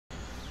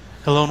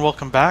Hello and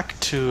welcome back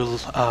to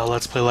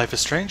Let's Play Life is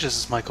Strange. This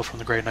is Michael from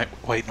the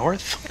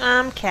GreatWhiteNorth.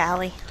 I'm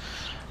Callie.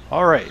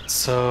 Alright,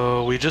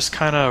 so we just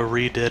kind of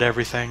redid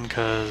everything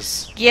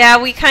because...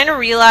 Yeah, we kind of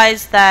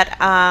realized that,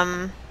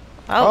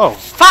 Oh.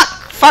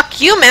 Fuck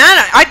you,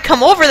 man! I'd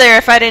come over there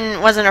if I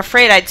wasn't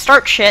afraid I'd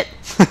start shit.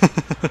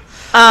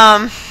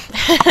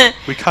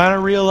 We kind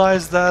of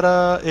realized that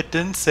it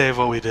didn't save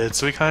what we did,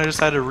 so we kind of just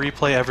had to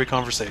replay every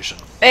conversation.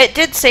 It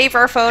did save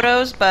our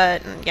photos,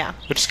 but, yeah.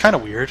 Which is kind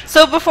of weird.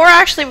 So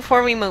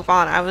before we move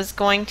on, I was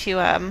going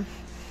to,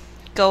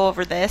 go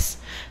over this.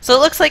 So it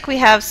looks like we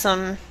have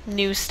some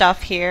new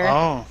stuff here.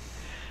 Oh.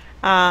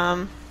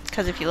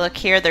 Because if you look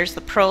here, there's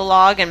the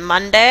prologue and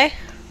Monday.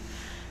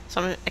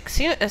 So I'm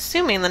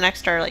assuming the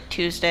next are like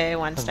Tuesday,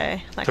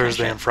 Wednesday, that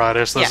Thursday kind and of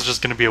Friday, so this Yeah. is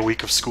just going to be a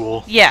week of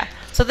school. Yeah.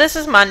 So this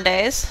is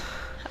Mondays.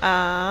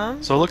 So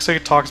it looks like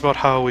it talks about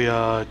how we,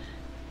 Well,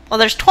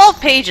 there's 12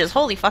 pages.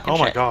 Holy fucking oh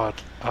shit. my god.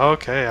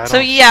 Okay, So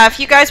yeah, if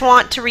you guys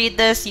want to read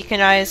this, you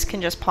guys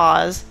can just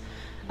pause.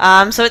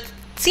 So it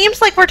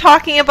seems like we're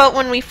talking about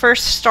when we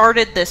first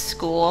started this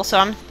school. So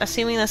I'm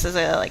assuming this is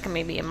like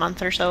maybe a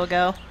month or so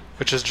ago.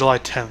 Which is July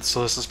 10th,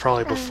 so this is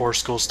probably before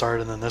school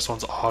started, and then this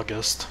one's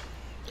August.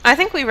 I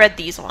think we read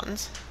these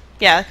ones.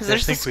 Yeah, because Yeah, I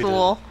there's the think we did.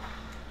 school.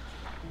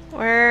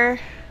 Where?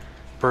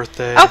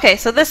 Birthday. Okay,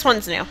 so this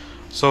one's new.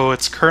 So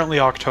it's currently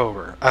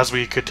October, as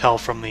we could tell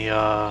from the,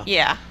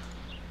 Yeah.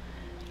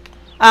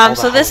 all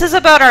So the this is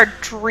about our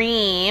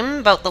dream,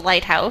 about the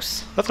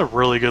lighthouse. That's a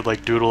really good,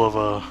 like, doodle of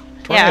a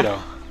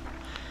tornado.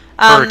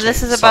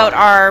 This is Hurricane, about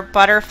sorry. our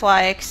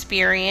butterfly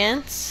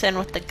experience and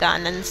with the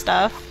gun and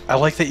stuff. I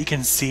like that you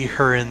can see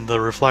her in the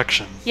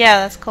reflection.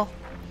 Yeah, that's cool.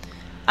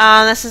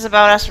 This is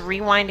about us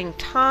rewinding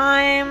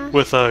time.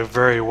 With a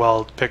very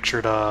well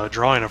pictured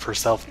drawing of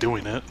herself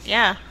doing it.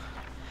 Yeah.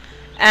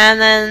 And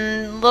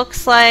then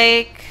looks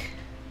like...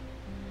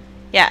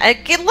 Yeah,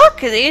 it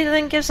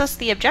even gives us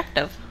the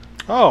objective.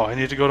 Oh, I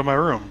need to go to my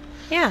room.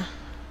 Yeah.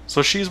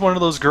 So she's one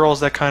of those girls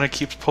that kind of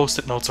keeps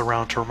post-it notes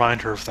around to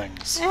remind her of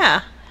things.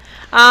 Yeah.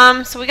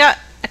 So we got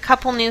a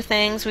couple new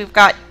things. We've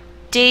got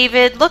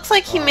David. Looks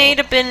like he may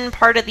have been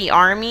part of the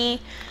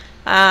army.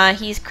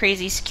 He's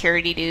crazy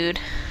security dude.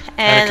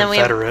 And a then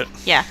Confederate.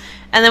 Yeah.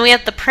 And then we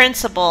have the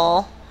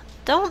principal.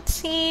 Don't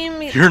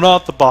seem... You're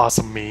not the boss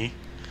of me.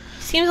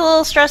 Seems a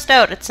little stressed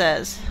out, it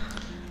says.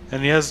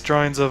 And he has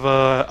drawings of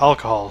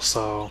alcohol,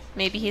 so...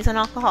 Maybe he's an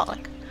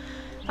alcoholic.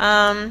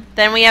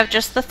 Then we have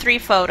just the 3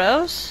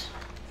 photos.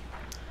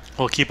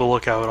 We'll keep a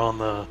lookout on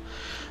the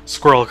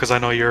squirrel, because I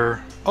know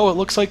you're... Oh, it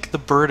looks like the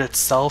bird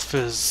itself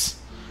is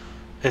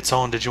its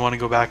own. Did you want to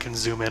go back and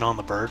zoom in on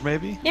the bird,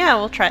 maybe? Yeah,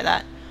 we'll try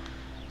that.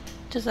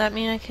 Does that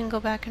mean I can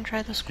go back and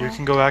try the squirrel? You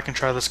can go back and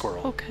try the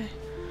squirrel. Okay.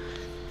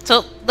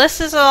 So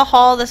this is a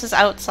hall, this is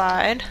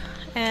outside,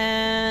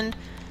 and...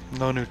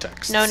 No new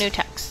text. No new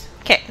text.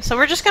 Okay, so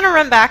we're just gonna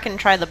run back and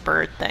try the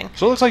bird thing.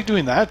 So it looks like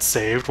doing that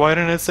saved. Why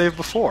didn't it save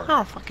before? I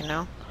don't fucking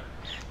know.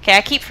 Okay,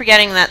 I keep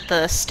forgetting that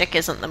the stick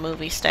isn't the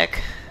movie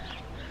stick.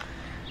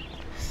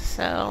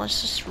 So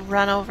let's just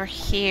run over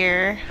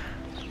here.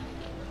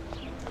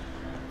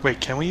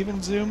 Wait, can we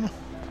even zoom?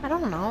 I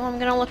don't know, I'm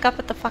gonna look up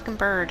at the fucking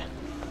bird.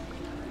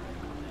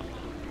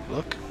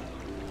 Look.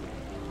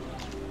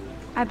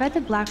 I bet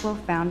the Blackwell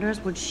founders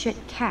would shit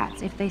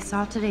cats if they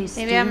saw today's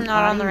Maybe I'm student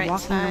not on body the right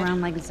walking side.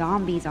 around like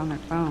zombies on their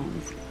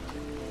phones.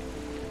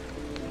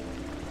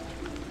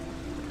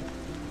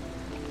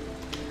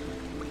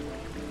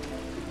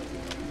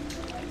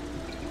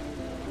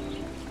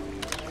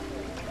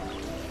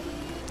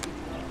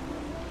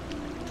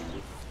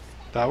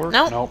 That work?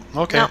 Nope. Nope.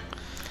 Okay. Nope.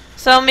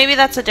 So maybe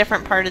that's a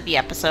different part of the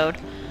episode.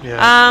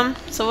 Yeah.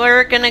 So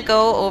we're gonna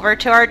go over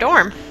to our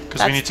dorm.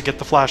 Because we need to get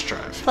the flash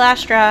drive.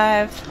 Flash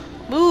drive.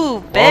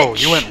 Move, bitch! Whoa,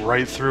 you went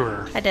right through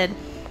her. I did.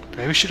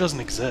 Maybe she doesn't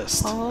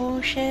exist.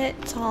 Oh shit,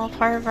 it's all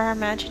part of our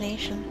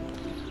imagination.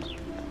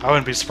 I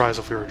wouldn't be surprised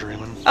if we were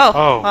dreaming.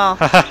 Oh, well.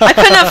 I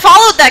couldn't have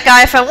followed that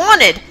guy if I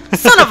wanted!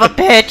 Son of a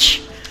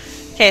bitch!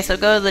 Okay, so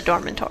go to the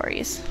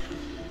dormitories.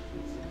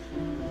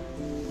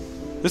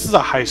 This is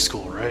a high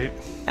school, right?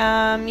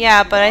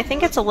 Yeah, but I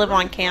think it's a live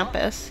on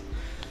campus.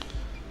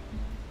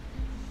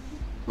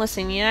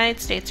 Listen, the United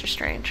States are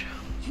strange.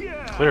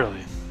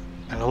 Clearly.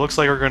 And it looks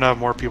like we're going to have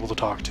more people to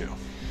talk to.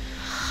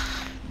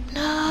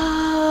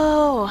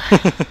 No!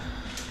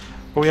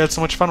 But we had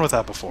so much fun with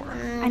that before.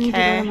 I need to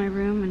go to my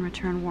room and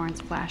return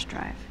Warren's flash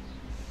drive.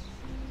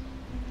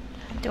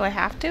 Do I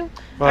have to?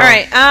 Well,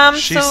 Alright,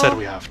 she so... said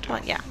we have to.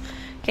 Well, yeah.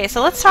 Okay,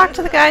 so let's talk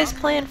to the guys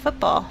playing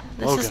football.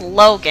 This is Logan.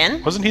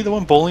 Logan. Wasn't he the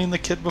one bullying the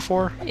kid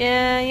before?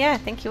 Yeah, I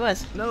think he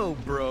was. No,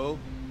 bro.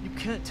 You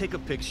can't take a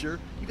picture.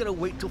 You gotta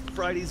wait till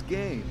Friday's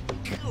game.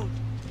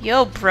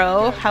 Yo,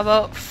 bro, how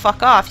about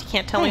fuck off? You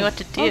can't tell me what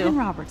to Logan do.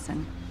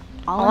 Robertson.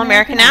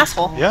 All-American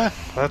asshole. Yeah,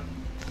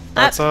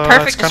 that's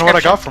perfect kind of what I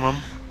got description. from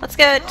him. Let's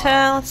get,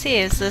 let's see,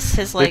 is this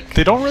his, like...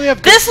 They don't really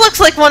have... This looks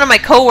like one of my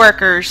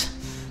coworkers.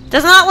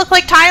 Doesn't that look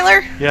like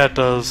Tyler? Yeah, it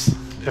does.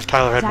 If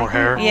Tyler had more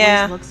hair.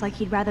 Yeah. Looks like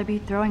he'd rather be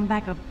throwing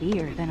back a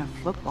beer than a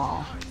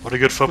football. What a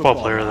good football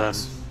player then.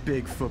 Mouse.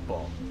 Big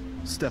football.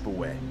 Step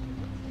away.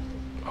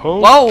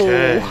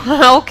 Okay.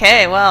 Whoa.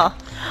 Okay, well.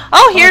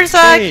 Oh, here's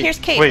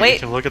Kate. Wait, Wait. you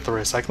can look at the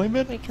recycling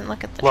bin? We can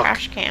look at the Look.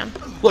 trash can.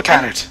 Look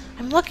at it!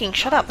 I'm looking.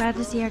 Shut up. Glad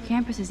to see our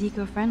campus is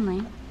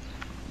eco-friendly.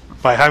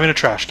 By having a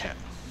trash can.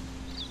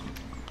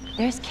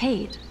 There's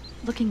Kate,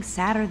 looking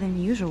sadder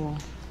than usual.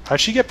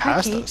 How'd she get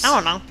past Kate. us?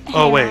 I don't know.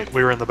 Oh wait,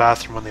 we were in the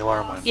bathroom when the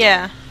alarm went.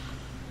 Yeah.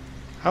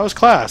 How was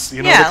class?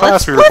 You know, Yeah, the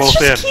class we were let's both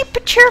just in. keep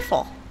it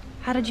cheerful.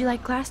 How did you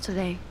like class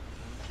today?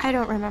 I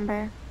don't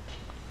remember.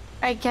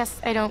 I guess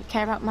I don't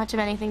care about much of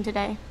anything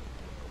today.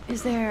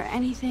 Is there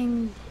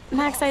anything...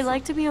 Max, I'd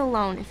like to be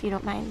alone if you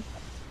don't mind.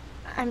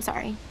 I'm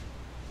sorry.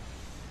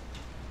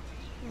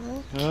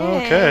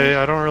 Okay,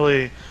 I don't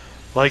really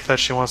like that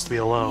she wants to be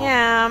alone.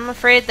 Yeah, I'm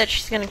afraid that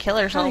she's gonna kill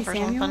herself Hi, or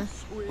Samuel.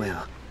 something.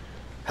 Well,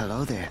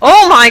 hello there.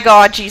 Oh my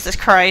god, Jesus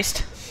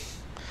Christ.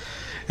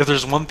 If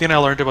there's one thing I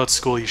learned about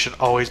school, you should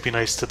always be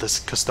nice to this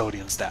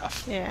custodian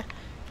staff. Yeah.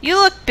 You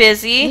look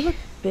busy. You look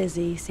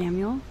busy,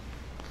 Samuel.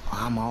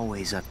 Well, I'm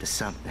always up to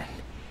something.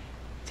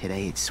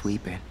 Today it's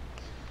sweeping.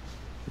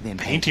 Then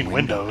Painting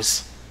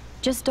windows.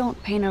 Just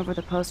don't paint over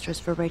the posters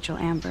for Rachel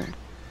Amber.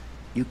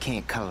 You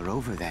can't color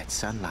over that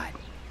sunlight.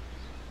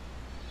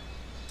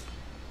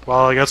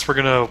 Well, I guess we're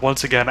gonna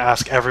once again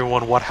ask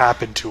everyone what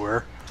happened to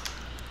her.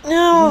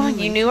 No,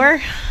 you knew her?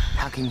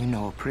 How can you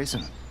know a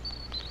prism?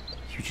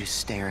 You just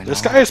staring.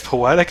 This guy is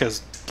poetic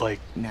as, like,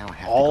 Now I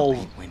have all... to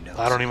go paint windows.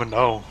 I don't even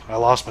know. I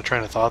lost my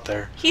train of thought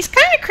there. He's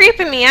kind of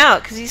creeping me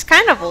out because he's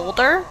kind of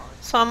older,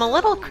 so I'm a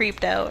little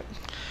creeped out.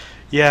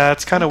 Yeah,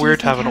 it's kind What of do you weird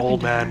to think have an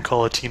old happened to man her?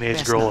 call a teenage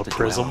Best girl a not to dwell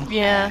prism. on the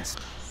Yeah. past.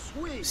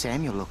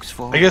 Samuel looks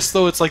forward. I guess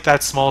though it's like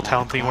that small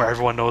town thing where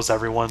everyone knows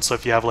everyone. So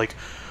if you have like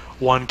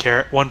one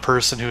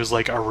person who's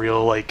like a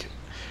real like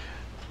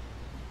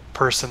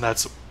person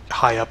that's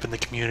high up in the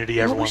community,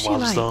 What everyone was she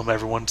loves like? them.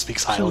 Everyone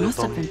speaks She highly of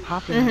must have them. been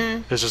popular.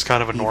 Mm-hmm. It's just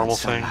kind of a Even normal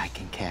thing. sunlight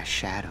can cast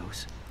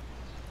shadows.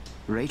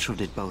 Rachel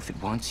did both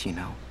at once, you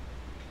know.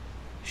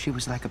 She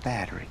was like a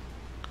battery,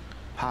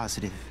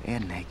 positive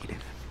and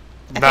negative.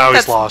 Now he's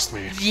that's- lost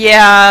me.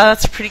 Yeah,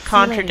 that's pretty See you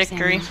later,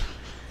 contradictory. Samuel.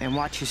 And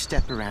watch your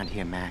step around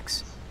here,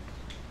 Max.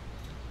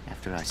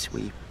 After I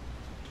sweep.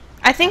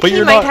 I think But he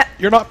you're might not.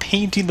 You're not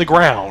painting the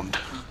ground.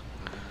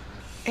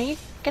 Are you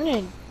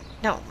gonna...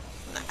 No.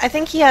 I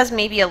think he has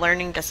maybe a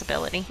learning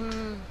disability.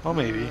 Oh,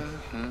 maybe.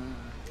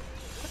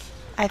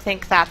 I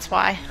think that's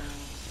why.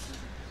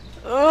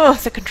 Ugh,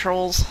 the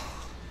controls.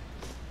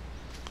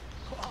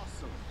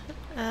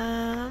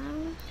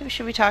 Who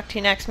should we talk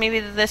to next? Maybe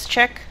this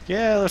chick?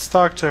 Yeah, let's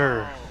talk to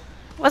her.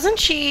 Wasn't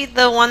she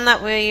the one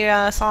that we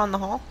saw in the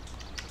hall?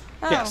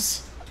 Oh.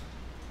 Yes.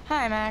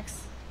 Hi,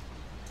 Max.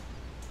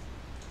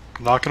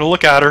 I'm not gonna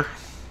look at her.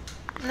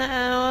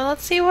 No,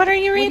 let's see, what are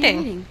you What are you reading?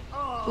 reading?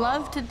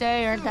 Love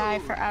today or die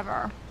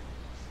forever.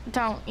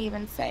 Don't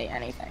even say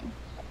anything.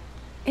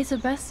 It's a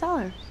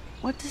bestseller.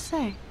 What to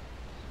say?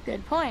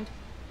 Good point.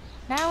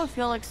 Now if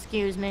you'll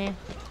excuse me.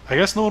 I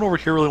guess no one over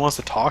here really wants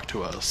to talk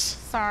to us.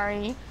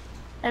 Sorry.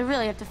 I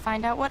really have to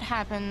find out what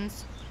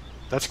happens.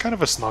 That's kind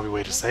of a snobby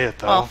way to say it,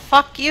 though. Well,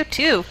 fuck you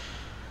too.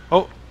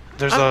 Oh,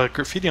 there's a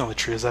graffiti on the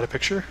tree. Is that a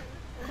picture?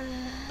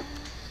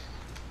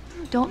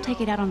 Don't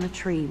take it out on the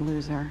tree,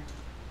 loser.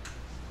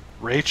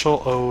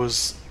 Rachel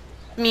owes...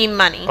 Me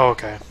money. Oh,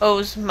 okay.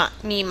 Owes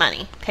me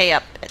money. Pay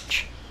up,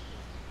 bitch.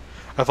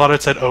 I thought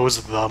it said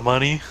owes the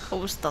money.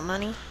 Owes the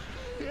money.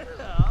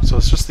 So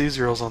it's just these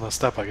girls on the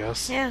step, I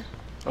guess. Yeah.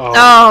 Oh.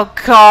 Oh,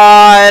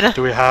 God.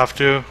 Do we have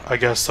to? I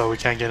guess so. We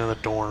can't get in the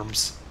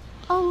dorms.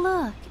 Oh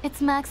look, it's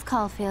Max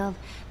Caulfield,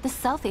 the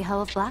selfie hoe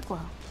of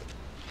Blackwell.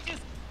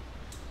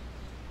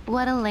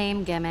 What a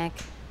lame gimmick.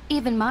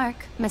 Even Mark,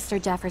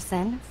 Mr.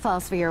 Jefferson,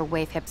 falls for your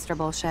waif hipster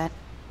bullshit.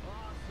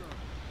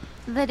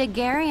 The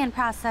Daguerrean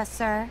process,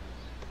 sir.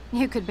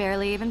 You could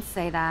barely even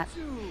say that.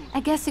 I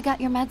guess you got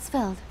your meds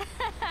filled.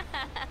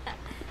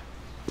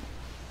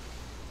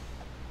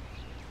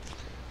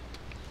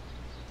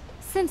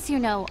 Since you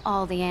know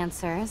all the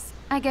answers,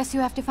 I guess you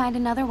have to find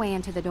another way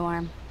into the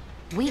dorm.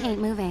 We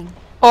ain't moving.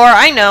 Or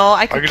I know,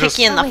 I could could kick just-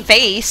 you in Oh, the wait.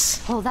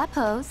 face. Hold that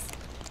pose.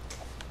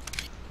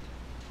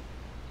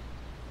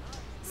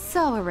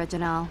 So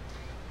original.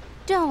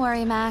 Don't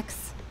worry,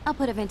 Max. I'll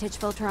put a vintage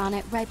filter on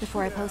it right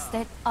before I post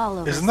it all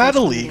over. Isn't that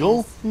social illegal?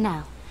 medias.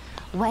 Now,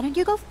 why don't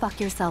you go fuck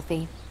your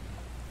selfie?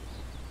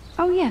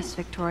 Oh yes,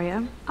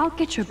 Victoria. I'll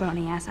get your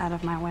bony ass out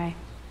of my way.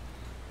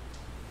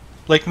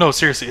 Like, no,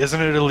 seriously,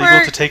 isn't it illegal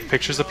Or- to take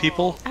pictures of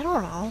people? I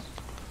don't know.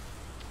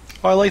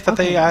 Oh, I like that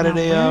they Okay, added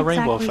now a where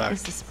rainbow exactly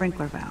is effect. the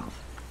sprinkler valve?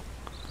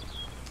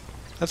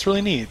 That's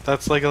really neat.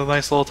 That's like a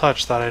nice little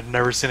touch that I'd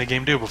never seen a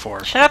game do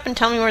before. Shut up and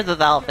tell me where the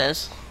valve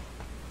is.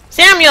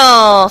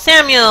 Samuel!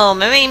 Samuel,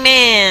 my main There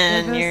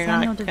man! goes You're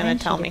Samuel not da gonna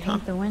Vinci tell to me, huh?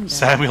 paint the window.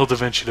 Samuel da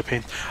Vinci to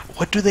paint.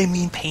 What do they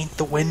mean paint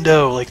the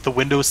window? Like the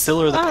window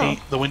sill or the Oh,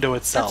 paint the window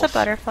itself? That's a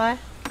butterfly.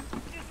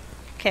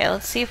 Okay,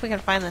 let's see if we can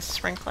find this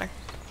sprinkler.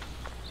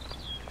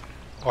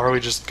 Or we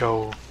just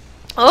go...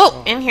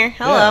 Oh, in here.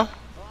 Hello. Yeah.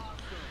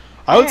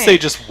 I would say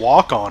Alright. just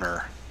walk on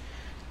her.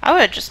 I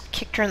would have just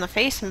kicked her in the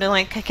face and been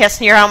like, I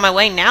guess you're on my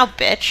way now,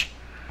 bitch.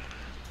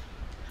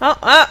 Oh,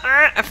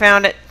 I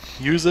found it.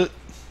 Use it.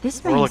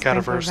 This Or main look at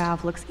it sprinkler first.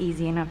 valve looks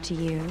easy enough to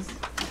use.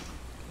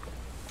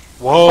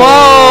 Whoa!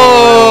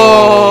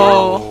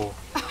 Whoa!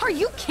 Are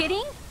you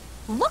kidding?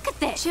 Look at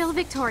this! Chill,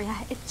 Victoria.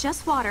 It's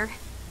just water.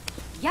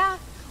 Yeah,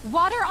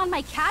 water on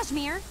my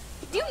cashmere.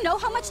 Do you know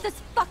how much this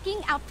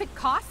fucking outfit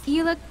costs?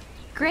 You look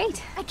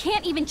great. I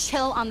can't even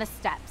chill on the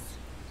steps.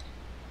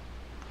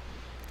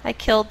 I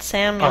killed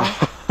Samuel.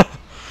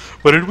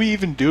 What did we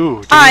even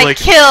do? Did I we, like...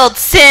 killed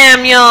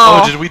Samuel!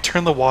 Oh, did we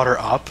turn the water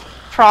up?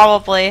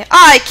 Probably.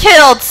 I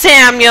killed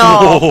Samuel!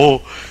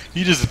 Oh,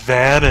 you just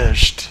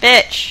vanished.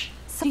 Bitch.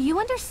 So do you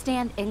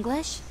understand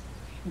English?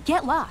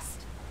 Get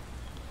lost.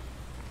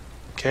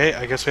 Okay,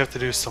 I guess we have to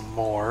do some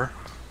more.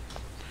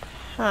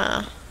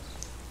 Huh.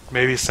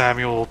 Maybe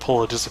Samuel will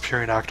pull a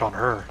disappearing act on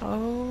her.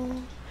 Oh.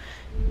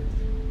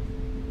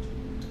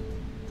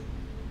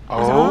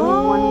 There's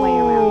only one way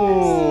around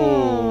this.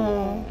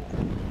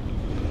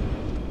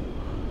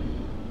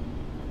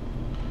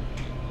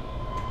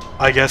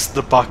 I guess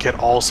the bucket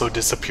also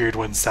disappeared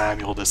when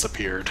Samuel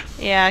disappeared.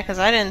 Yeah, because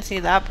I didn't see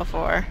that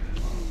before.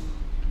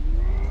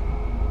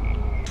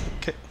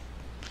 Okay.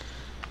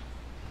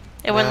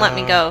 It wouldn't let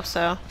me go,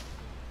 so.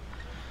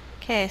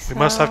 Okay, so. We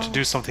must have to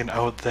do something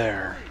out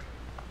there.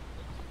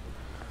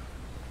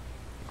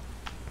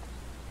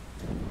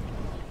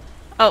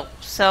 Oh,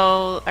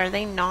 so are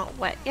they not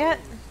wet yet?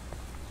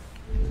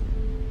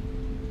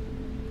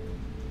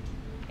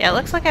 Yeah, it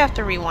looks like I have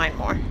to rewind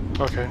more.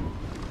 Okay.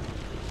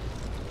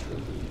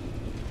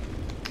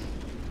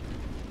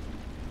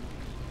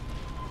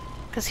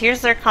 Because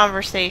here's their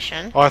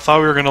conversation. Oh, I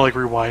thought we were gonna like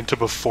rewind to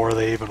before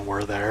they even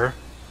were there.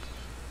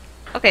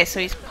 Okay, so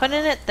he's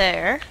putting it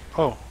there.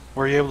 Oh,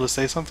 were you able to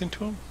say something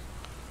to him?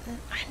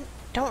 I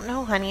don't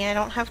know, honey. I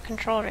don't have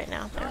control right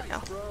now. There we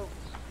go.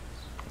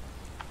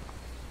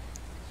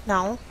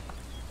 No.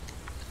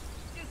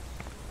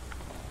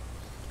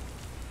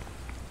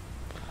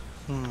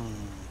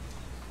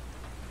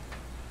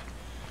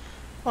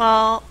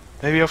 Well,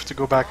 Maybe you have to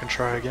go back and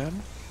try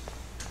again.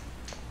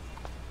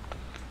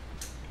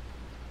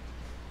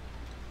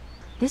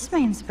 This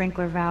main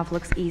sprinkler valve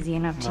looks easy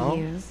enough No.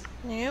 to use.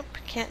 nope,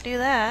 can't do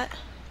that.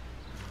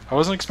 I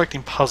wasn't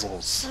expecting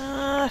puzzles.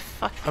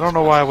 Fuck. I don't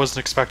know why I wasn't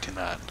expecting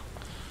that.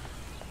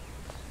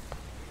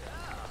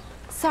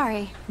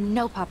 Sorry,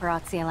 no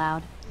paparazzi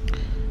allowed.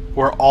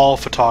 We're all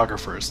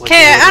photographers. Like,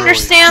 Okay, I literally. I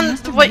understand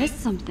must have what. missed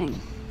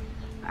something.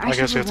 I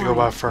guess we have to go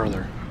back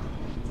further.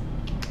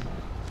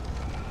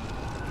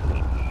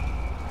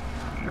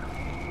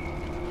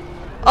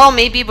 Oh,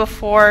 maybe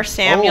before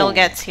Samuel Oh.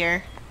 gets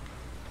here.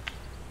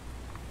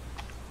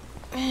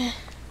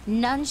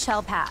 None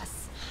shall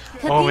pass.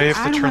 Oh, maybe I if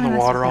they don't turn wanna the mess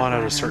water with that on at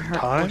ladder a and certain hurt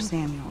poor time.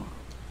 Samuel.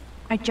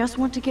 I just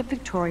want to get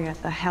Victoria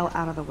the hell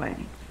out of the way.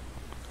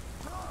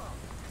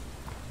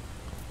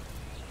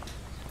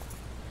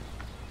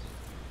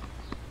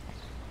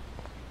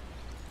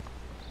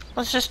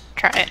 Let's just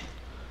try it.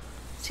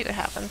 See what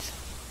happens.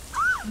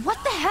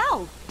 What the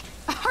hell?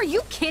 Are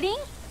you kidding?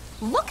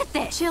 Look at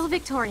this! Chill,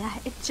 Victoria.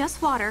 It's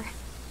just water.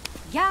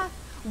 Yeah,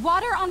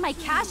 water on my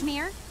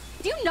cashmere.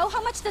 Do you know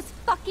how much this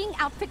fucking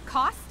outfit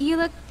costs? You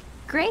look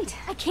great.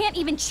 I can't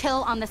even chill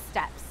on the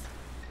steps.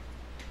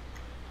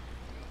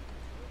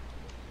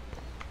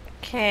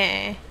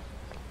 Okay.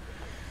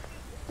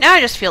 Now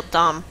I just feel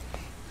dumb.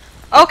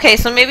 Okay,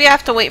 so maybe I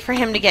have to wait for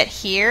him to get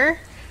here.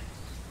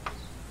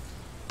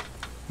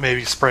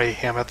 Maybe spray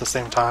him at the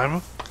same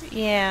time.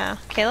 Yeah.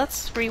 Okay,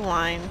 let's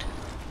rewind.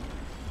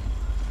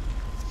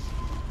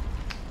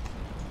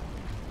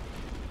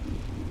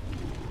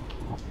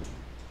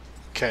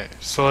 Okay,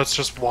 so let's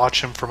just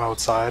watch him from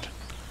outside.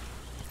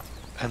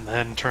 And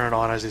then turn it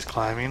on as he's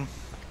climbing.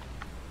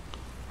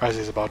 Or as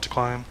he's about to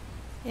climb.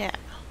 Yeah.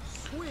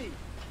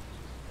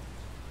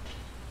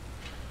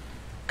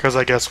 Because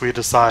I guess we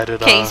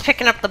decided... Okay, he's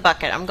picking up the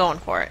bucket. I'm going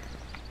for it.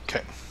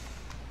 Okay.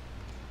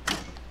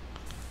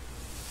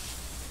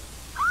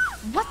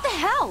 What the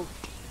hell?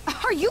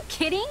 Are you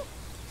kidding?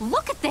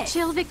 Look at this!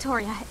 Chill,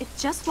 Victoria.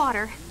 It's just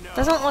water.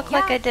 Doesn't look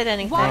like I did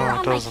anything. Water No, it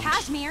on my doesn't.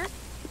 cashmere.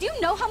 Do you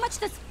know how much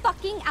this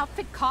fucking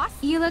outfit costs?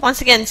 You look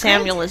Once again, great.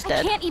 Samuel is I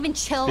dead. can't even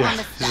chill Yeah, on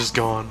the he's steps. just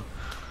going.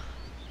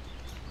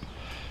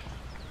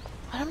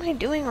 What am I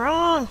doing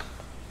wrong?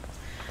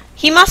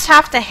 He must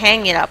have to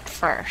hang it up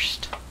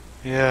first.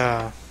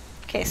 Yeah.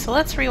 Okay, so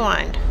let's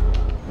rewind.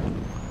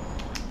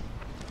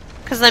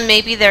 Because then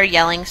maybe their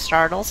yelling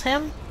startles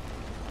him.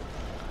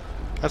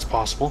 That's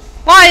possible.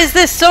 Why is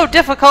this so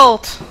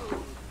difficult?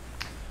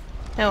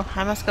 No,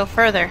 I must go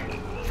further.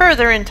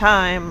 Further in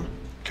time.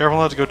 Careful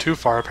not to go too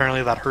far.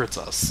 Apparently that hurts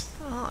us.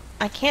 Oh,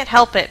 I can't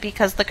help it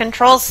because the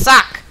controls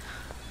suck.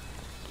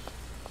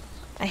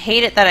 I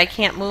hate it that I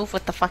can't move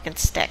with the fucking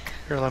stick.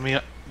 Here, let me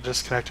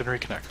disconnect and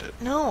reconnect it.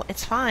 No,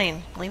 it's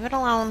fine. Leave it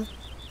alone.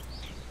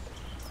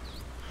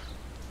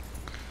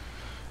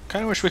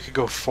 Kind of wish we could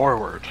go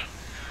forward.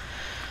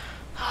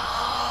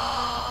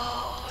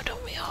 Oh,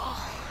 don't we all?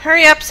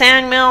 Hurry up,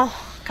 Samuel.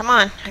 Come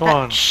on. I Come got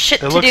on.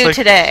 shit It to looks do like,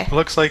 today. It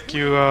looks like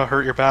you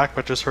hurt your back,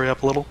 but just hurry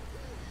up a little.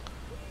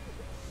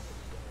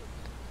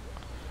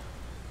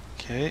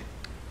 Okay.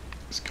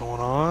 What's going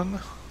on?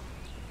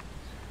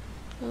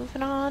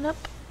 Moving on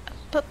up,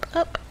 up, up,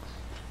 up.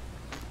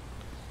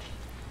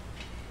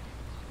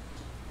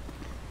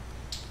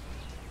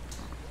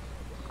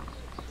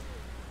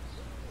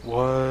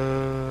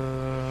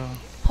 What?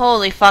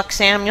 Holy fuck,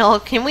 Samuel.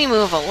 Can we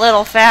move a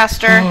little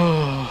faster?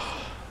 I'm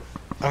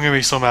gonna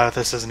be so mad if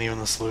this isn't even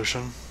the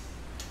solution.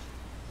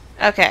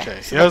 Okay,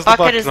 Okay, so here's the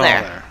bucket is on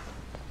there.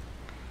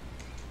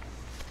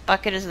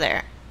 Bucket is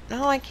there.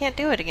 No, I can't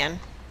do it again.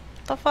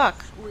 What the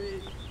fuck?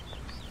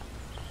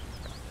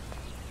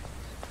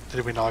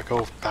 Did we not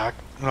go back?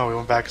 No, we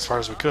went back as far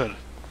as we could.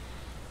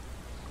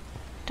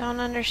 Don't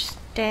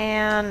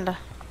understand.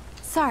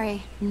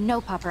 Sorry,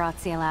 no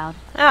paparazzi allowed.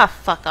 Ah,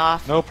 fuck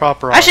off. No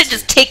proper. I should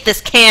just take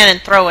this can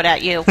and throw it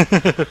at you.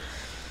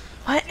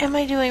 What am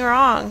I doing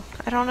wrong?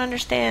 I don't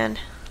understand.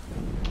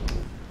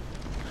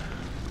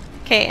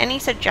 Okay, any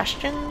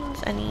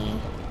suggestions? Any...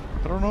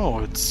 I don't know.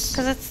 It's.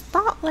 Because it's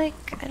not like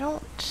I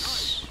don't...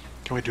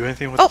 Can we do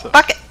anything with Oh, the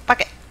bucket,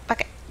 bucket,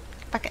 bucket,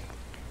 bucket.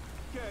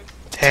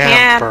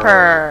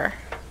 tamper?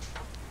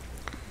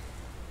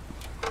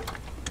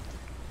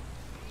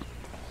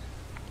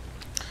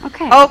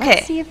 Okay, Okay.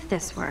 let's see if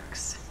this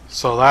works.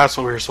 So that's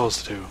what we were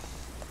supposed to do.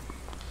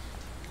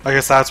 I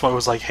guess that's what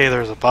was like, hey,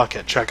 there's a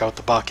bucket. Check out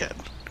the bucket.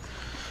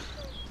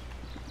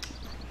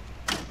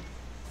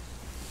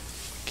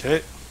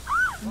 Okay.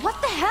 What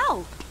the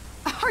hell?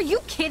 Are you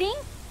kidding?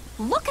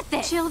 Look at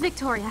this. Chill,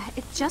 Victoria.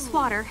 It's just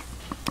water.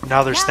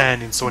 Now they're Yeah,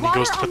 standing, so when he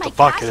goes to water put on the my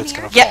bucket, it's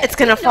gonna cashmere. fall. Yeah, it's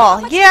gonna You know how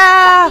fall. much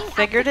Yeah, fucking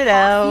figured it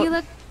after You out.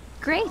 look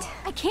great.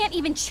 I can't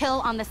even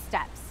chill on the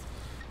steps.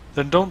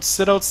 Then don't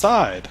sit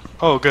outside.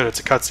 Oh, good, it's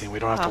a cutscene. We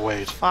don't have to Oh,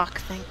 wait. fuck,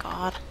 thank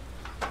God.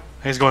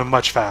 He's going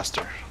much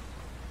faster.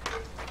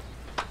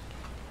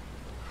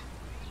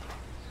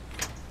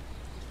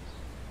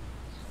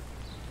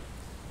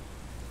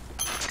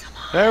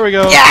 There we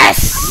go.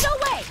 Yes! No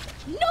way!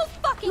 No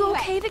fucking You way!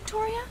 okay,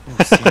 Victoria?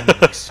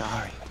 I'm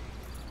sorry.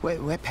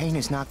 Wet paint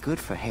is not good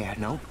for hair,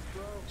 nope.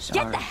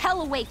 Sorry. Get the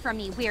hell away from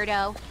me,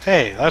 weirdo!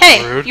 Hey, that's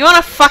Hey, rude. you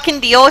wanna fucking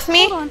deal with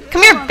me? Hold on.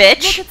 Come here, hold on. We'll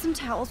bitch. get some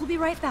towels. We'll be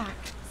right back.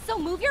 So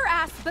move your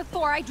ass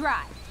before I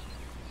drive.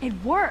 It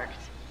worked.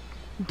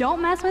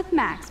 Don't mess with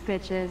Max,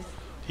 bitches.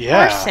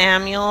 Yeah. Poor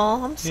Samuel.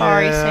 I'm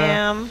sorry, Yeah.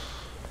 Sam.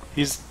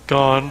 He's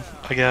gone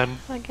again.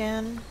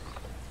 Again.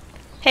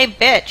 Hey,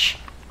 bitch.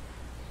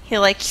 You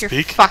like your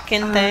Speak.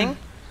 fucking thing?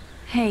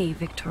 Hey,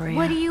 Victoria.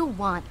 What do you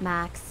want,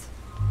 Max?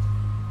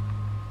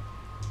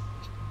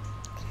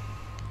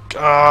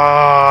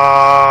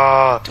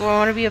 Ah, Do I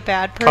want to be a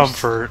bad person?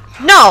 comfort.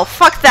 No,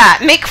 fuck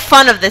that. Make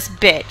fun of this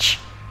bitch.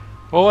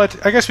 Well,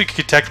 I guess we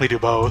could technically do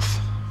both.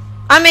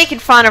 I'm making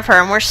fun of her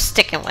and we're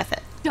sticking with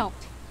it. Don't.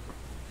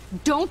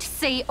 Don't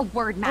say a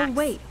word, Max. Oh,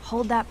 wait.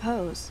 Hold that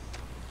pose.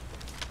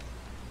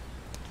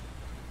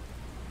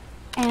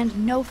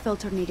 And no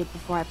filter needed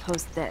before I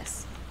post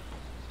this.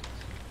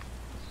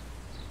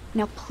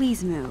 Now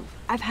please move.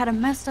 I've had a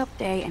messed up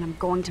day and I'm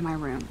going to my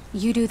room.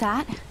 You do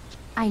that?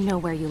 I know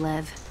where you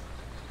live.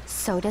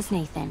 So does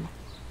Nathan.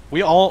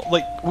 We all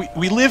like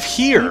we live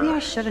here. Maybe I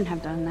shouldn't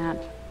have done that.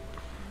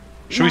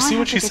 Should we Now I see have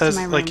what to she get to says?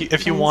 my Like, room,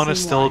 if you then want to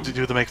scene still one.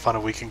 do the make fun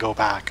of, we can go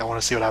back. I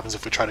want to see what happens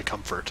if we try to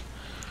comfort.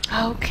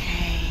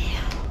 Okay.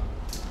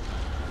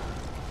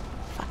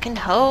 Fucking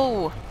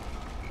hoe.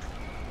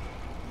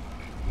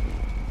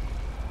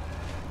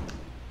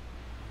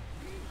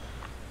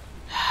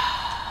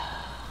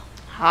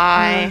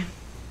 Hi.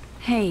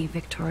 Hey,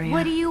 Victoria.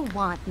 What do you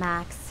want,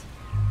 Max?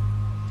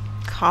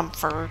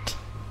 Comfort.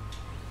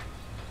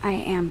 I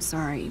am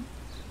sorry.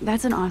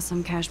 That's an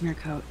awesome cashmere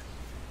coat.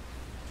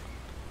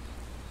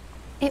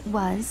 It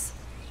was.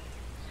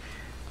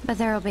 But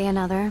there'll be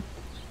another.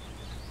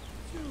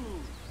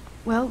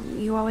 Well,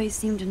 you always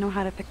seem to know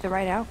how to pick the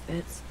right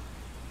outfits.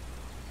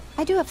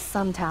 I do have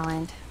some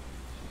talent.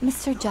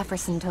 Mr.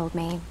 Jefferson told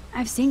me.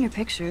 I've seen your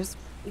pictures.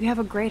 You have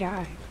a great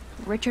eye.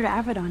 Richard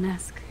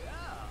Avedon-esque.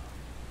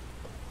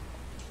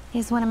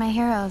 He's one of my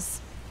heroes.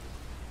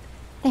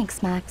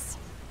 Thanks, Max.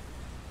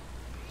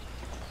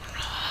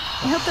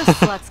 I hope those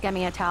sluts get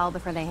me a towel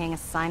before they hang a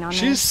sign on me.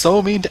 She's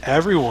so mean to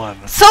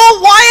everyone. So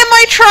why am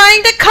I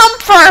trying to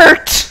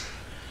comfort?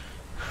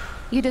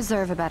 You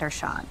deserve a better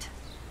shot.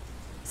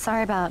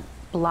 Sorry about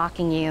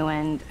blocking you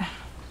and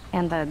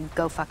the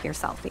go fuck your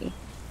selfie.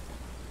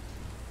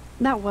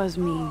 That was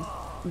mean,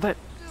 but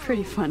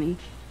pretty funny.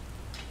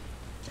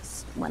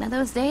 Just one of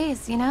those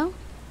days, you know?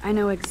 I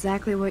know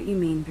exactly what you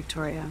mean,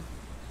 Victoria.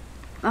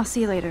 I'll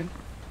see you later.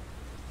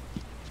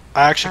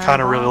 I actually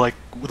kind of really like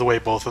the way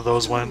both of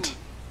those went.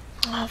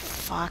 Oh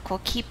fuck,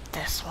 we'll keep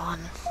this one.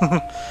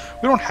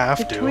 We don't have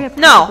Victoria to.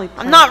 No, probably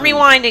I'm not played me.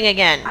 rewinding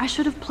again. I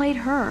should have played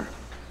her.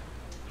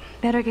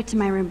 Better get to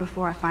my room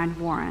before I find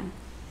Warren.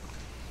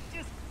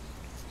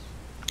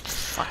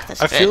 Fuck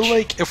this I bitch. feel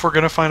like if we're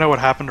gonna find out what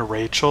happened to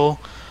Rachel,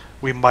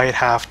 we might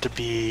have to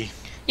be.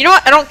 You know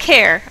what? I don't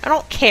care. I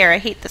don't care. I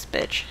hate this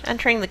bitch.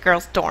 Entering the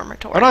girls'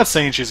 dormitory. I'm not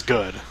saying she's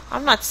good.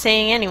 I'm not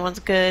saying anyone's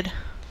good.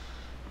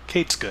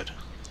 Kate's good.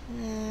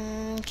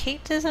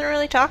 Kate isn't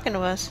really talking to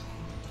us.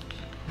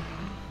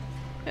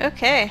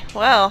 Okay,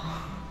 well.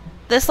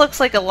 This looks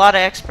like a lot of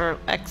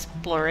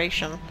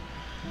exploration.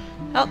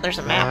 Oh, there's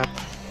a map.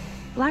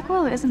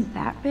 Blackwell isn't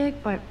that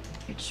big, but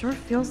it sure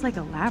feels like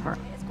a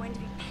labyrinth. It's going to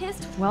be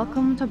pissed.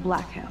 Welcome to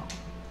Black Hill.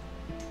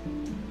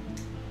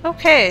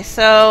 Okay,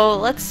 so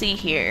let's see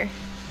here.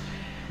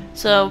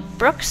 So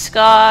Brooke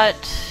Scott,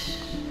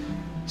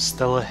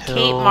 Stella Hill.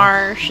 Kate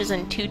Marsh is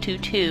in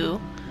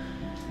 222.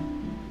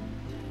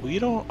 We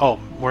don't. Oh,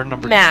 we're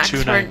number Max,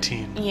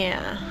 219.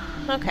 Yeah.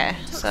 Okay,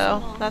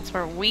 so that's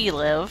where we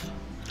live.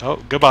 Oh,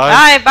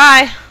 goodbye. Bye,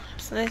 bye.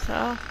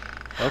 So,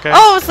 Okay.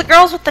 oh, it's the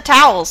girls with the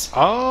towels.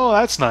 Oh,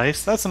 that's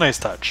nice. That's a nice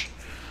touch.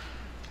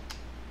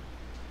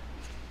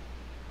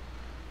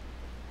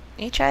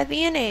 HIV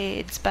and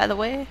AIDS, by the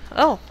way.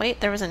 Oh, wait,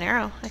 there was an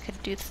arrow. I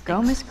could do this.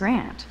 Go, Miss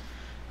Grant.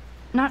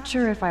 Not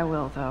sure if I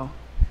will, though.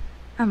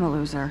 I'm a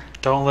loser.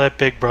 Don't let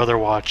Big Brother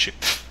watch you.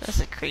 This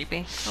is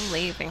creepy. I'm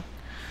leaving.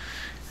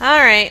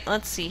 Alright,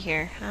 let's see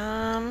here.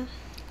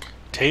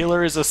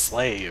 Taylor is a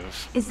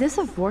slave. Is this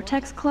a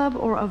Vortex Club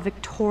or a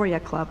Victoria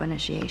Club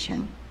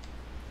initiation?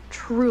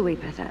 Truly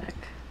pathetic.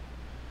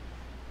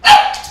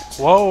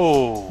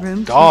 Whoa.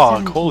 Room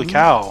Dog. 217. Holy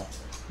cow.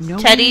 No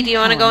Teddy, way do you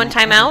want to hell go in am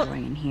I ever timeout?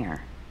 going in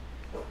here.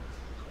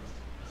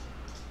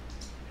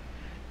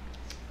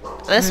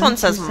 This Room one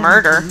says 217.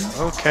 murder.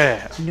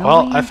 Okay. No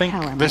Well, way I in think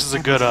hell am this I is a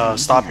ever good going in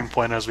stopping here.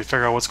 point as we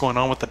figure out what's going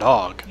on with the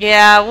dog.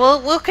 Yeah,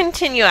 we'll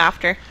continue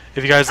after.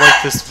 If you guys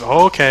like this,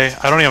 okay,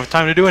 I don't even have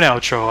time to do an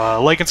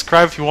outro. Like and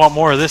subscribe if you want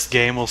more of this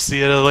game. We'll see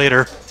you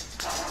later.